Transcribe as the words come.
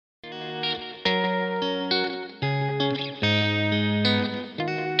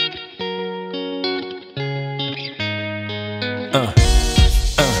Ça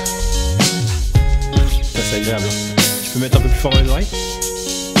c'est agréable. Tu peux mettre un peu plus fort dans les oreilles.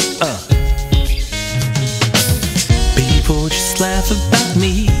 People just laugh about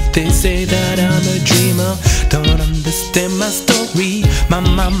me. They say that I'm a dreamer. Don't understand my story. My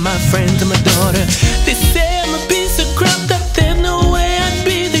mom, my friends, and my daughter. They say I'm a piece of crap, that there's no way I'd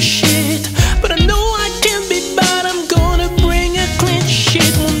be the shit. But I know I can be bad. I'm gonna bring a clean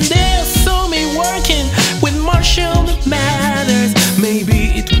sheet. One day I saw me working with Marshall Mathers.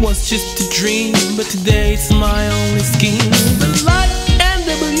 Maybe it was just a dream, but today it's my only scheme. But like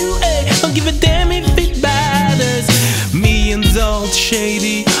NWA, don't give a damn if it matters. Me and Zolt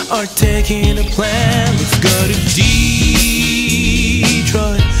Shady are taking a plan. Let's go to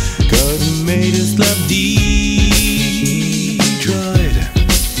Detroit, 'cause we made us love Detroit.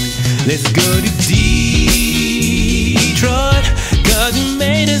 Let's go to Detroit, 'cause we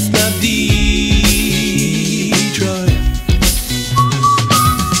made us love Detroit.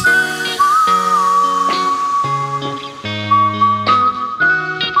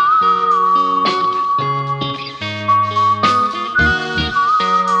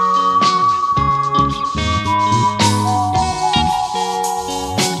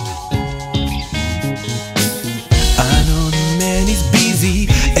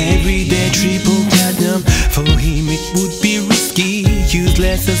 Everyday triple platinum. For him it would be risky,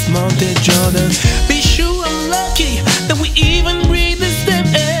 useless as Mounted Jordan. Be sure I'm lucky that we even breathe the same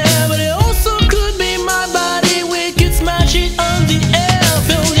air. But it also could be my body, we could smash it on the air.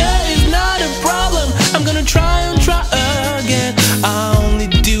 Failure is not a problem, I'm gonna try and try again. I only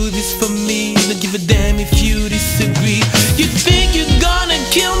do this for me, don't give a damn if you disagree. You think you're gonna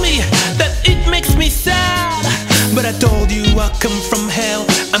kill me, that it makes me sad. But I told you I come from hell,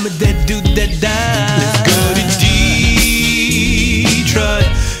 I'm a dead dude that died. Let's go to Detroit,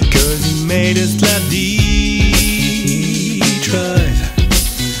 'cause he made us love Detroit.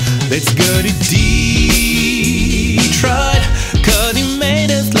 Let's go to Detroit, 'cause he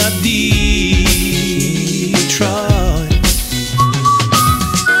made us love Detroit.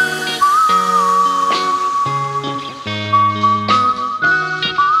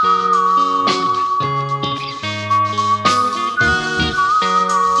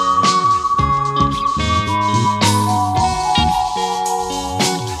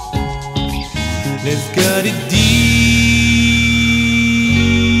 Let's go to Detroit,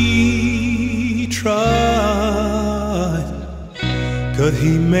 'cause he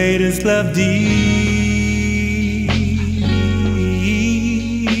made us love Detroit.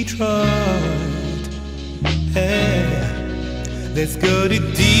 Yeah. Let's go to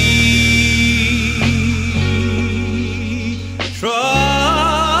Detroit.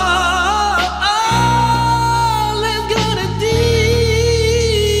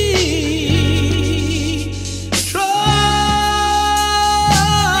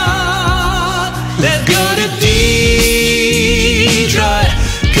 Let's go to Detroit,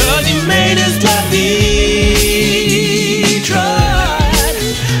 'cause he made us love Detroit.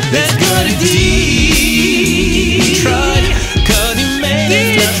 Let's go to Detroit, 'cause he made us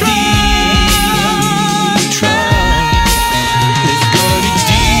love Detroit. Let's go to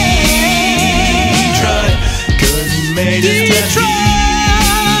Detroit, 'cause he made us love Detroit.